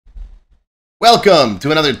Welcome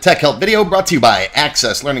to another Tech Help video brought to you by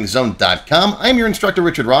AccessLearningZone.com. I'm your instructor,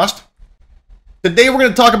 Richard Rost. Today we're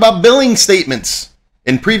going to talk about billing statements.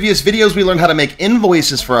 In previous videos, we learned how to make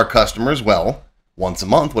invoices for our customers. Well, once a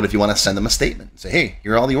month, what if you want to send them a statement? Say, hey,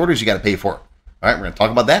 here are all the orders you got to pay for. All right, we're going to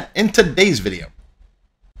talk about that in today's video.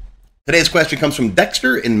 Today's question comes from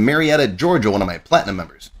Dexter in Marietta, Georgia, one of my Platinum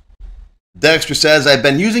members. Dexter says, I've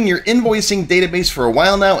been using your invoicing database for a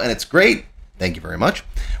while now, and it's great. Thank you very much.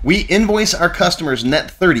 We invoice our customers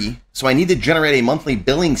net 30, so I need to generate a monthly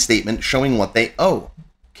billing statement showing what they owe.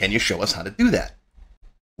 Can you show us how to do that?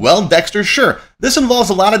 Well, Dexter, sure. This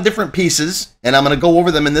involves a lot of different pieces, and I'm going to go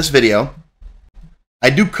over them in this video.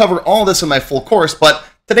 I do cover all this in my full course, but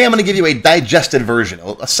today I'm going to give you a digested version,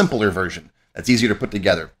 a simpler version that's easier to put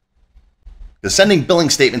together. Because sending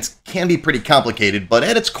billing statements can be pretty complicated, but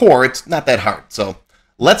at its core, it's not that hard. So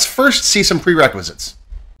let's first see some prerequisites.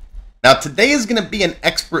 Now, today is going to be an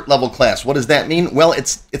expert level class. What does that mean? Well,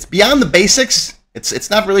 it's beyond the basics. It's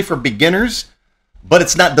not really for beginners, but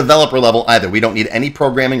it's not developer level either. We don't need any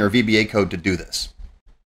programming or VBA code to do this.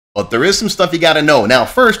 But there is some stuff you got to know. Now,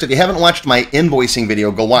 first, if you haven't watched my invoicing video,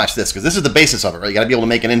 go watch this, because this is the basis of it, right? You got to be able to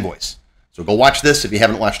make an invoice. So go watch this if you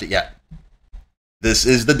haven't watched it yet. This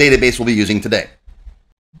is the database we'll be using today.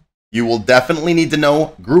 You will definitely need to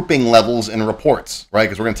know grouping levels in reports, right?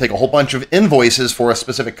 Because we're going to take a whole bunch of invoices for a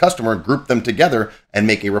specific customer, group them together, and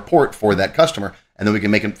make a report for that customer. And then we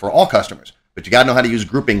can make it for all customers. But you got to know how to use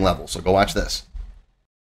grouping levels, so go watch this.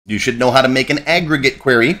 You should know how to make an aggregate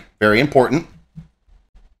query, very important.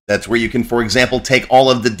 That's where you can, for example, take all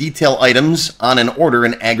of the detail items on an order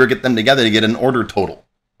and aggregate them together to get an order total.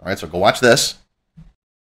 All right, so go watch this.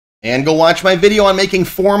 And go watch my video on making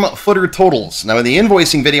form footer totals. Now, in the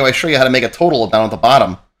invoicing video, I show you how to make a total down at the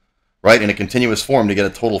bottom, right, in a continuous form to get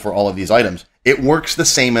a total for all of these items. It works the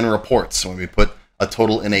same in reports. So when we put a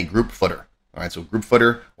total in a group footer, all right, so group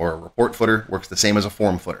footer or a report footer works the same as a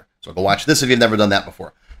form footer. So go watch this if you've never done that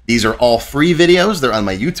before. These are all free videos. They're on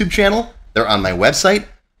my YouTube channel. They're on my website.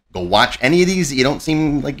 Go watch any of these that you don't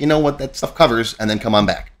seem like you know what that stuff covers, and then come on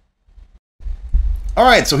back. All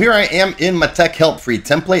right, so here I am in my Tech Help free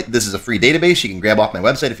template. This is a free database. You can grab off my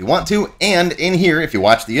website if you want to. And in here, if you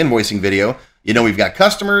watch the invoicing video, you know we've got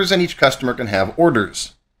customers, and each customer can have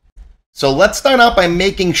orders. So let's start out by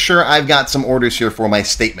making sure I've got some orders here for my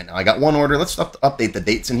statement. Now, I got one order. Let's update the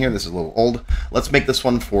dates in here. This is a little old. Let's make this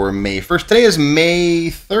one for May 1st. Today is May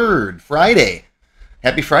 3rd, Friday.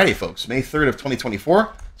 Happy Friday, folks. May 3rd of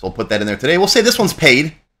 2024. So we'll put that in there today. We'll say this one's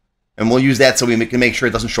paid, and we'll use that so we can make sure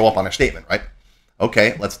it doesn't show up on our statement, right?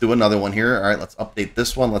 Okay, let's do another one here. All right, let's update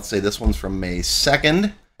this one. Let's say this one's from May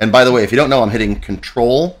 2nd. And by the way, if you don't know, I'm hitting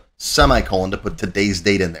Control semicolon to put today's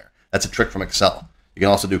date in there. That's a trick from Excel. You can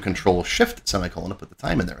also do Control Shift semicolon to put the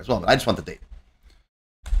time in there as well, but I just want the date.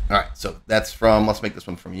 All right, so that's from, let's make this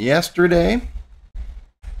one from yesterday.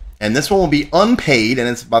 And this one will be unpaid, and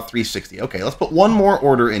it's about $360. Okay, let's put one more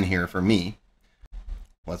order in here for me.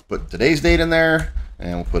 Let's put today's date in there,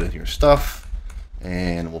 and we'll put in here stuff,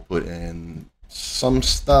 and we'll put in some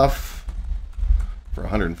stuff for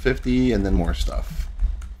 150, and then more stuff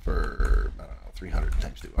for, I don't know, 300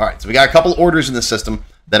 times 2. All right, so we got a couple orders in the system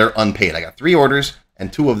that are unpaid. I got 3 orders,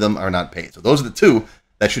 and 2 of them are not paid. So those are the 2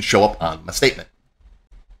 that should show up on my statement.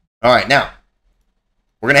 All right, now,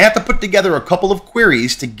 we're going to have to put together a couple of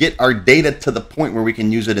queries to get our data to the point where we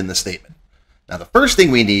can use it in the statement. Now, the first thing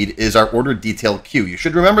we need is our order detail queue. You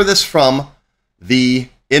should remember this from the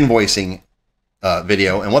invoicing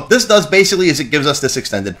video, and what this does basically is it gives us this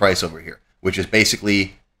extended price over here, which is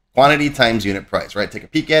basically quantity times unit price, right? Take a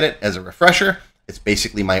peek at it as a refresher. It's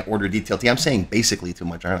basically my order detail. I'm saying basically too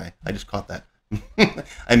much, aren't I? I just caught that.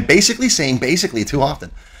 I'm basically saying basically too often.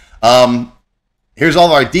 Here's all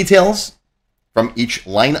of our details from each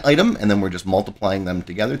line item, and then we're just multiplying them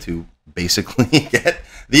together to basically get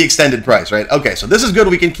the extended price, right? Okay, so this is good.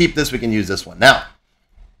 We can keep this. We can use this one. Now,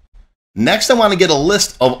 next, I want to get a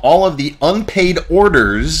list of all of the unpaid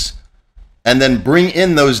orders and then bring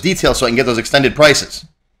in those details so I can get those extended prices.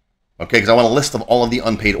 Okay, because I want a list of all of the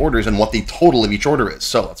unpaid orders and what the total of each order is.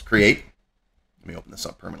 So let's create. Let me open this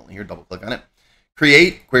up permanently here. Double click on it.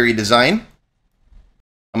 Create query design.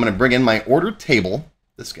 I'm going to bring in my order table,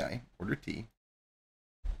 this guy, order T.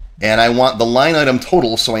 And I want the line item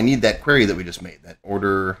total, so I need that query that we just made, that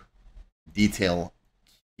order detail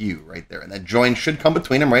right there, and that join should come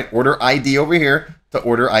between them, right? Order ID over here to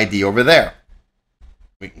order ID over there.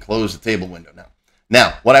 We can close the table window now.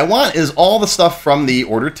 Now, what I want is all the stuff from the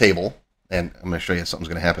order table, and I'm going to show you something's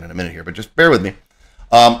going to happen in a minute here, but just bear with me.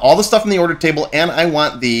 All the stuff from the order table, and I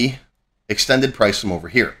want the extended price from over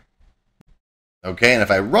here. Okay, and if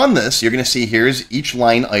I run this, you're going to see here's each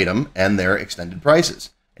line item and their extended prices.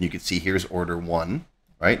 And you can see here's order 1,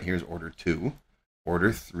 right? Here's order 2,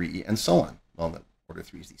 order 3, and so on. Well, the order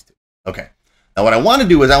 3 is these two. Okay. Now what I want to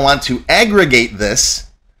do is I want to aggregate this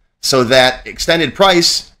so that extended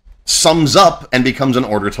price sums up and becomes an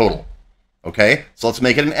order total. Okay, so let's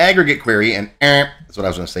make it an aggregate query, and that's what I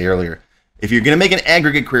was going to say earlier. If you're going to make an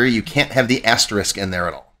aggregate query, you can't have the asterisk in there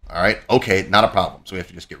at all. All right, okay, not a problem. So we have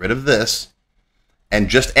to just get rid of this and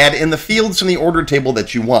just add in the fields from the order table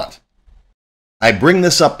that you want. I bring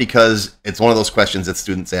this up because it's one of those questions that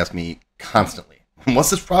students ask me constantly. What's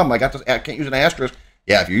this problem? I can't use an asterisk.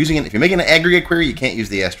 Yeah, if you're making an aggregate query, you can't use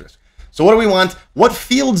the asterisk. So what do we want? What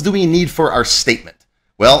fields do we need for our statement?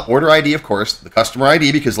 Well, order ID, of course, the customer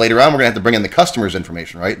ID, because later on we're going to have to bring in the customer's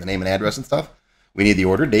information, right? The name and address and stuff. We need the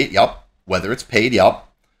order date, yep. Whether it's paid, yep.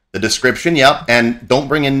 The description, yep. And don't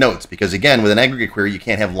bring in notes, because again, with an aggregate query, you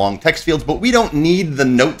can't have long text fields, but we don't need the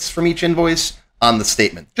notes from each invoice on the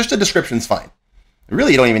statement. Just a description's fine.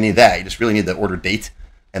 Really, you don't even need that. You just really need the order date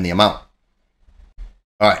and the amount.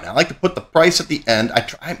 All right, now I like to put the price at the end.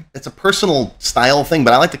 It's a personal style thing,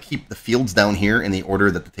 but I like to keep the fields down here in the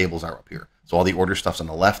order that the tables are up here. So all the order stuff's on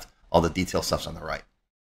the left, all the detail stuff's on the right.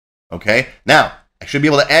 Okay, now I should be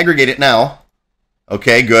able to aggregate it now.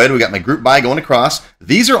 Okay, good. We got my group by going across.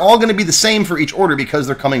 These are all going to be the same for each order because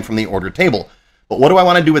they're coming from the order table. But what do I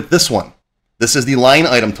want to do with this one? This is the line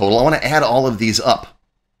item total. I want to add all of these up.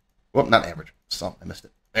 Well, not average. Sum. I missed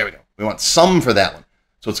it. There we go. We want sum for that one.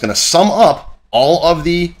 So it's going to sum up all of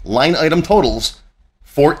the line item totals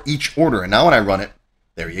for each order. And now when I run it,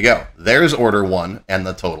 there you go. There's order 1 and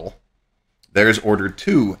the total. There's order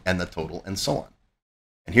 2 and the total, and so on.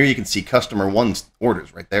 And here you can see customer 1's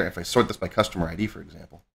orders right there. If I sort this by customer ID, for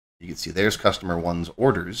example, you can see there's customer 1's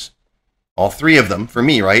orders. All 3 of them for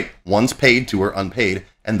me, right? 1's paid, 2 are unpaid,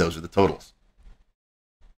 and those are the totals.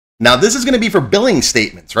 Now this is going to be for billing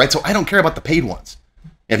statements, right? So I don't care about the paid ones.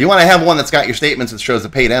 If you want to have one that's got your statements that shows the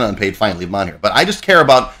paid and unpaid, fine, leave them on here. But I just care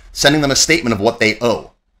about sending them a statement of what they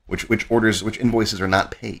owe, which invoices are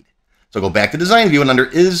not paid. So go back to design view, and under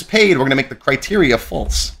is paid, we're going to make the criteria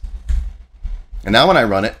false. And now when I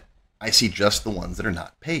run it, I see just the ones that are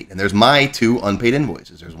not paid. And there's my 2 unpaid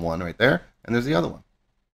invoices. There's one right there, and there's the other one.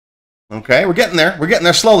 Okay, we're getting there. We're getting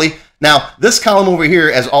there slowly. Now, this column over here,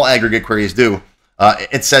 as all aggregate queries do,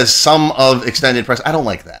 it says sum of extended price. I don't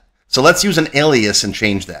like that. So let's use an alias and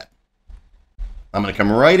change that. I'm going to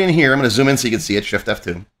come right in here. I'm going to zoom in so you can see it, Shift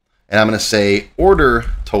F2. And I'm going to say order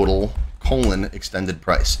total colon extended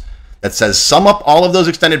price. That says sum up all of those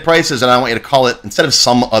extended prices, and I want you to call it, instead of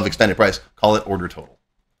sum of extended price, call it order total.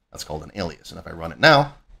 That's called an alias. And if I run it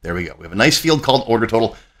now, there we go. We have a nice field called order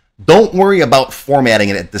total. Don't worry about formatting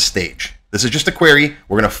it at this stage. This is just a query.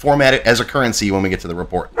 We're going to format it as a currency when we get to the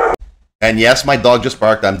report. And yes, my dog just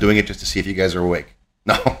barked. I'm doing it just to see if you guys are awake.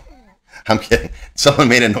 No, I'm kidding. Someone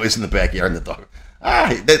made a noise in the backyard and the dog.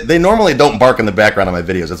 They normally don't bark in the background of my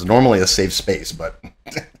videos. It's normally a safe space, but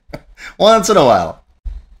once in a while.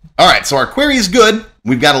 All right, so our query is good.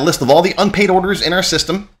 We've got a list of all the unpaid orders in our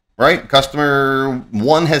system, right? Customer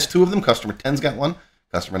 1 has 2 of them. Customer 10's got 1.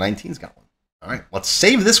 Customer 19's got 1. All right, let's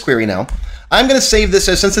save this query now. I'm going to save this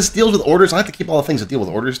as, since this deals with orders, I have to keep all the things that deal with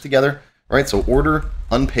orders together, right? So order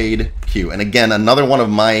unpaid queue. And again, another one of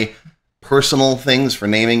my personal things for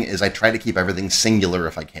naming is I try to keep everything singular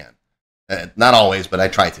if I can. Not always, but I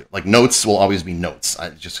try to. Like notes will always be notes,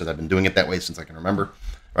 just because I've been doing it that way since I can remember,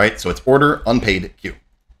 right? So it's order unpaid queue.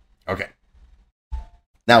 Okay.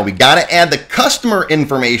 Now we got to add the customer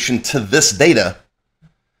information to this data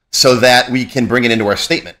so that we can bring it into our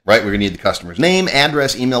statement, right? We're going to need the customer's name,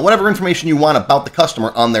 address, email, whatever information you want about the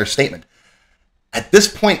customer on their statement. At this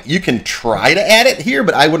point, you can try to add it here,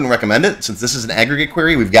 but I wouldn't recommend it. Since this is an aggregate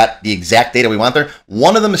query, we've got the exact data we want there.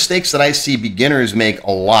 One of the mistakes that I see beginners make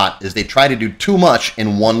a lot is they try to do too much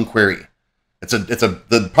in one query. It's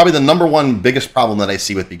probably the #1 biggest problem that I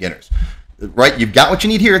see with beginners. Right, you've got what you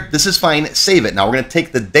need here. This is fine. Save it. Now we're going to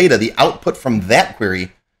take the data, the output from that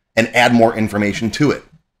query, and add more information to it.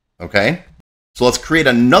 Okay? So let's create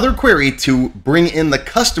another query to bring in the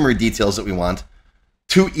customer details that we want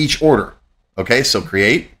to each order. Okay, so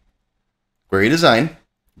create, query design,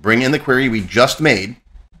 bring in the query we just made,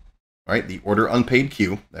 right? The order unpaid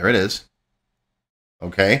queue. There it is.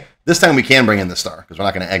 Okay, this time we can bring in the star because we're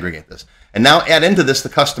not going to aggregate this. And now add into this the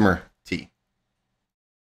customer T.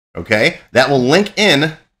 Okay, that will link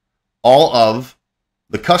in all of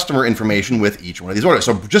the customer information with each one of these orders.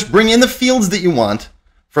 So just bring in the fields that you want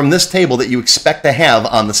from this table that you expect to have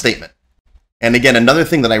on the statement. And again, another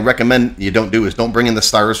thing that I recommend you don't do is don't bring in the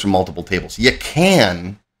stars from multiple tables. You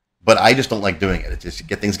can, but I just don't like doing it. It just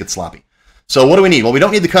things get sloppy. So what do we need? Well, we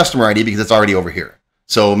don't need the customer ID because it's already over here.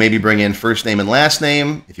 So maybe bring in first name and last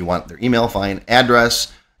name. If you want their email, fine.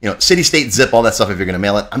 Address, city, state, zip, all that stuff if you're going to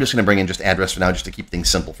mail it. I'm just going to bring in just address for now just to keep things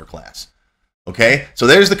simple for class. Okay, so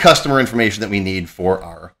there's the customer information that we need for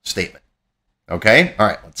our statement. Okay, all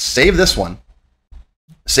right, let's save this one.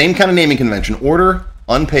 Same kind of naming convention, order,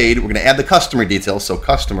 unpaid. We're going to add the customer details, so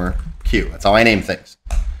customer Q. That's how I name things.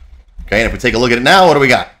 Okay, and if we take a look at it now, what do we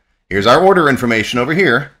got? Here's our order information over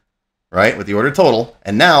here, right, with the order total.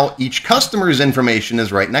 And now each customer's information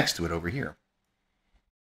is right next to it over here.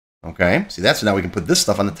 Okay, see that? So now we can put this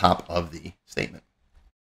stuff on the top of the statement.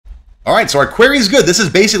 All right, so our query is good. This is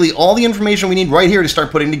basically all the information we need right here to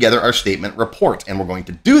start putting together our statement report. And we're going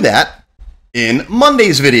to do that in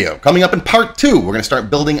Monday's video. Coming up in part 2, we're going to start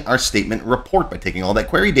building our statement report by taking all that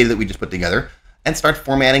query data that we just put together and start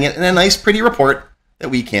formatting it in a nice, pretty report that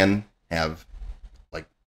we can have,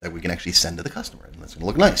 that we can actually send to the customer. And that's going to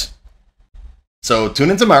look nice. So tune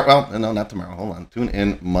in tomorrow. Well, no, not tomorrow. Hold on. Tune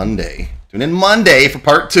in Monday. Tune in Monday for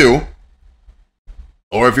part 2.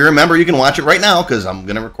 Or if you remember, you can watch it right now because I'm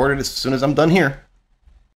going to record it as soon as I'm done here.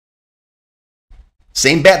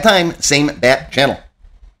 Same bat time, same bat channel.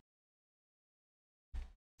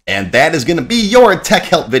 And that is going to be your tech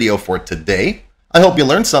help video for today. I hope you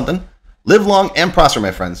learned something. Live long and prosper,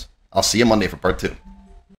 my friends. I'll see you Monday for part 2.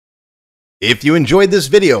 If you enjoyed this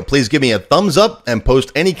video, please give me a thumbs up and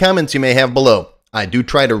post any comments you may have below. I do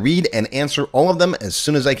try to read and answer all of them as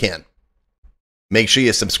soon as I can. Make sure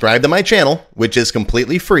you subscribe to my channel, which is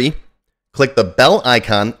completely free. Click the bell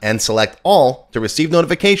icon and select all to receive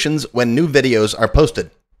notifications when new videos are posted.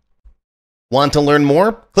 Want to learn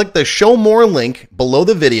more? Click the Show More link below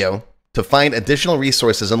the video to find additional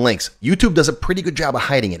resources and links. YouTube does a pretty good job of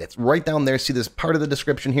hiding it. It's right down there. See this part of the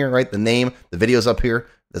description here, right? The name, the video's up here.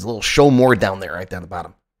 There's a little Show More down there, right down the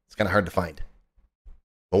bottom. It's kind of hard to find.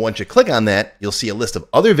 But once you click on that, you'll see a list of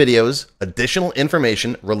other videos, additional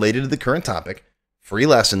information related to the current topic, free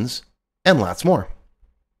lessons, and lots more.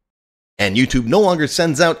 And YouTube no longer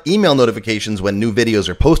sends out email notifications when new videos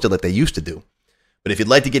are posted like they used to do. But if you'd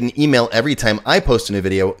like to get an email every time I post a new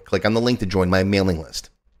video, click on the link to join my mailing list.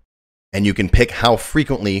 And you can pick how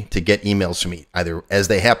frequently to get emails from me, either as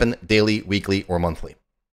they happen, daily, weekly, or monthly.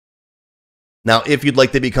 Now, if you'd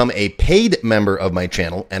like to become a paid member of my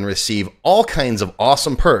channel and receive all kinds of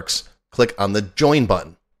awesome perks, click on the Join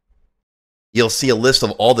button. You'll see a list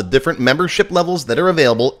of all the different membership levels that are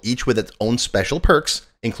available, each with its own special perks,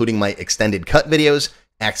 including my extended cut videos,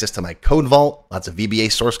 access to my code vault, lots of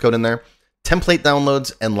VBA source code in there, template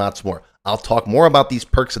downloads, and lots more. I'll talk more about these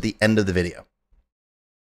perks at the end of the video.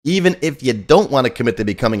 Even if you don't want to commit to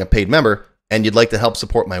becoming a paid member and you'd like to help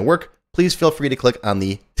support my work, please feel free to click on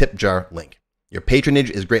the tip jar link. Your patronage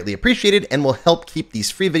is greatly appreciated and will help keep these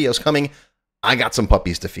free videos coming. I got some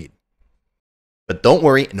puppies to feed. But don't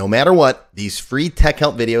worry, no matter what, these free tech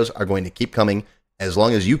help videos are going to keep coming. As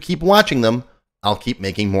long as you keep watching them, I'll keep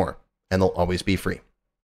making more, and they'll always be free.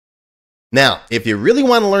 Now, if you really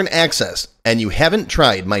want to learn Access and you haven't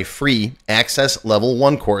tried my free Access Level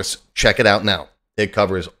 1 course, check it out now. It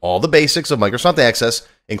covers all the basics of Microsoft Access,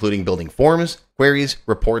 including building forms, queries,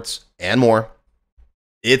 reports, and more.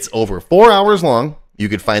 It's over 4 hours long. You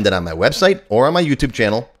can find it on my website or on my YouTube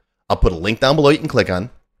channel. I'll put a link down below you can click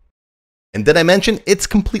on. And did I mention it's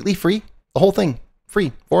completely free? The whole thing,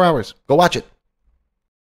 free, 4 hours. Go watch it.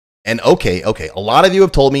 And okay, a lot of you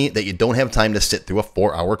have told me that you don't have time to sit through a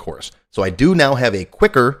 4-hour course. So I do now have a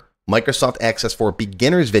quicker Microsoft Access for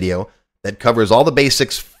Beginners video that covers all the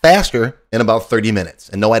basics faster in about 30 minutes.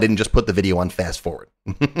 And no, I didn't just put the video on fast forward.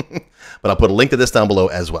 But I'll put a link to this down below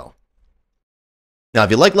as well. Now,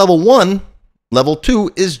 if you like level 1, level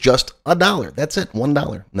 2 is just $1. That's it,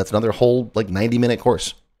 $1. And that's another whole 90-minute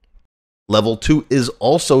course. Level 2 is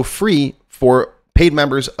also free for paid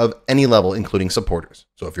members of any level, including supporters.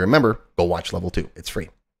 So if you're a member, go watch level 2. It's free.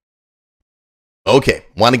 Okay,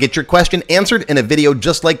 want to get your question answered in a video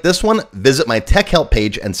just like this one? Visit my Tech Help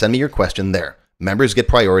page and send me your question there. Members get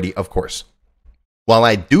priority, of course. While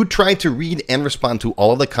I do try to read and respond to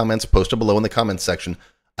all of the comments posted below in the comments section,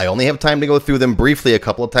 I only have time to go through them briefly a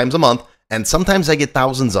couple of times a month, and sometimes I get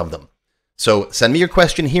thousands of them. So send me your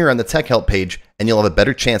question here on the Tech Help page, and you'll have a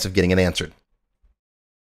better chance of getting it answered.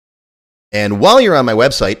 And while you're on my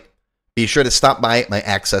website, be sure to stop by my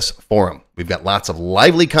Access forum. We've got lots of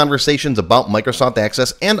lively conversations about Microsoft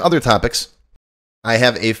Access and other topics. I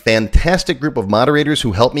have a fantastic group of moderators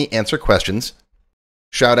who help me answer questions.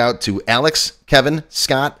 Shout out to Alex, Kevin,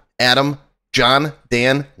 Scott, Adam, John,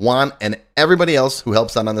 Dan, Juan, and everybody else who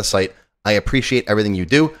helps out on the site. I appreciate everything you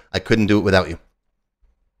do. I couldn't do it without you.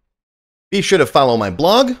 Be sure to follow my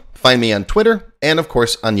blog, find me on Twitter, and of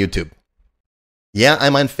course on YouTube. Yeah,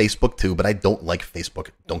 I'm on Facebook too, but I don't like Facebook.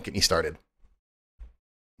 Don't get me started.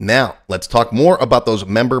 Now, let's talk more about those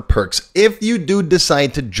member perks if you do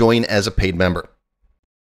decide to join as a paid member.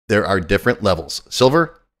 There are different levels: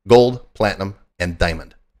 silver, gold, platinum, and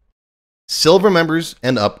diamond. Silver members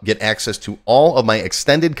and up get access to all of my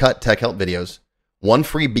extended cut TechHelp videos, one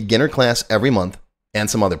free beginner class every month, and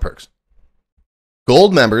some other perks.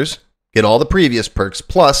 Gold members get all the previous perks,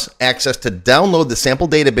 plus access to download the sample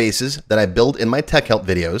databases that I build in my TechHelp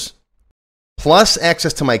videos, plus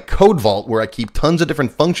access to my code vault where I keep tons of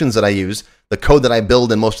different functions that I use, the code that I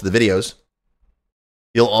build in most of the videos.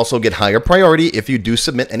 You'll also get higher priority if you do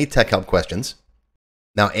submit any TechHelp questions.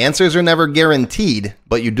 Now, answers are never guaranteed,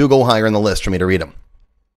 but you do go higher in the list for me to read them.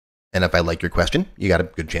 And if I like your question, you got a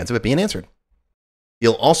good chance of it being answered.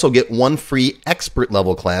 You'll also get one free expert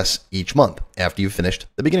level class each month after you've finished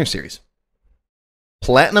the beginner series.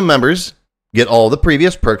 Platinum members get all the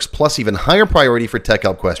previous perks plus even higher priority for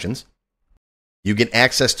TechHelp questions. You get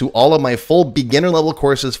access to all of my full beginner level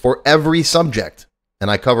courses for every subject. And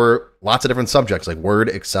I cover lots of different subjects like Word,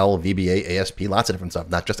 Excel, VBA, ASP, lots of different stuff,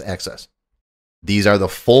 not just Access. These are the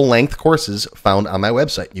full-length courses found on my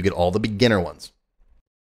website. You get all the beginner ones.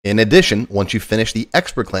 In addition, once you finish the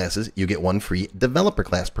expert classes, you get one free developer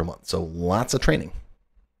class per month. So lots of training.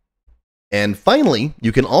 And finally,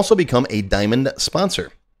 you can also become a diamond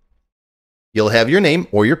sponsor. You'll have your name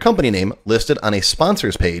or your company name listed on a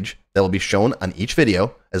sponsors page that will be shown on each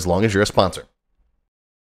video as long as you're a sponsor.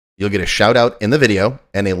 You'll get a shout out in the video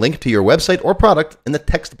and a link to your website or product in the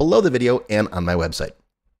text below the video and on my website.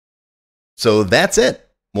 So that's it.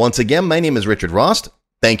 Once again, my name is Richard Rost.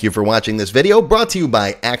 Thank you for watching this video brought to you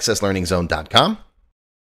by accesslearningzone.com.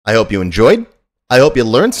 I hope you enjoyed. I hope you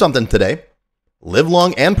learned something today. Live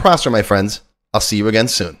long and prosper, my friends. I'll see you again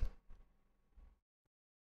soon.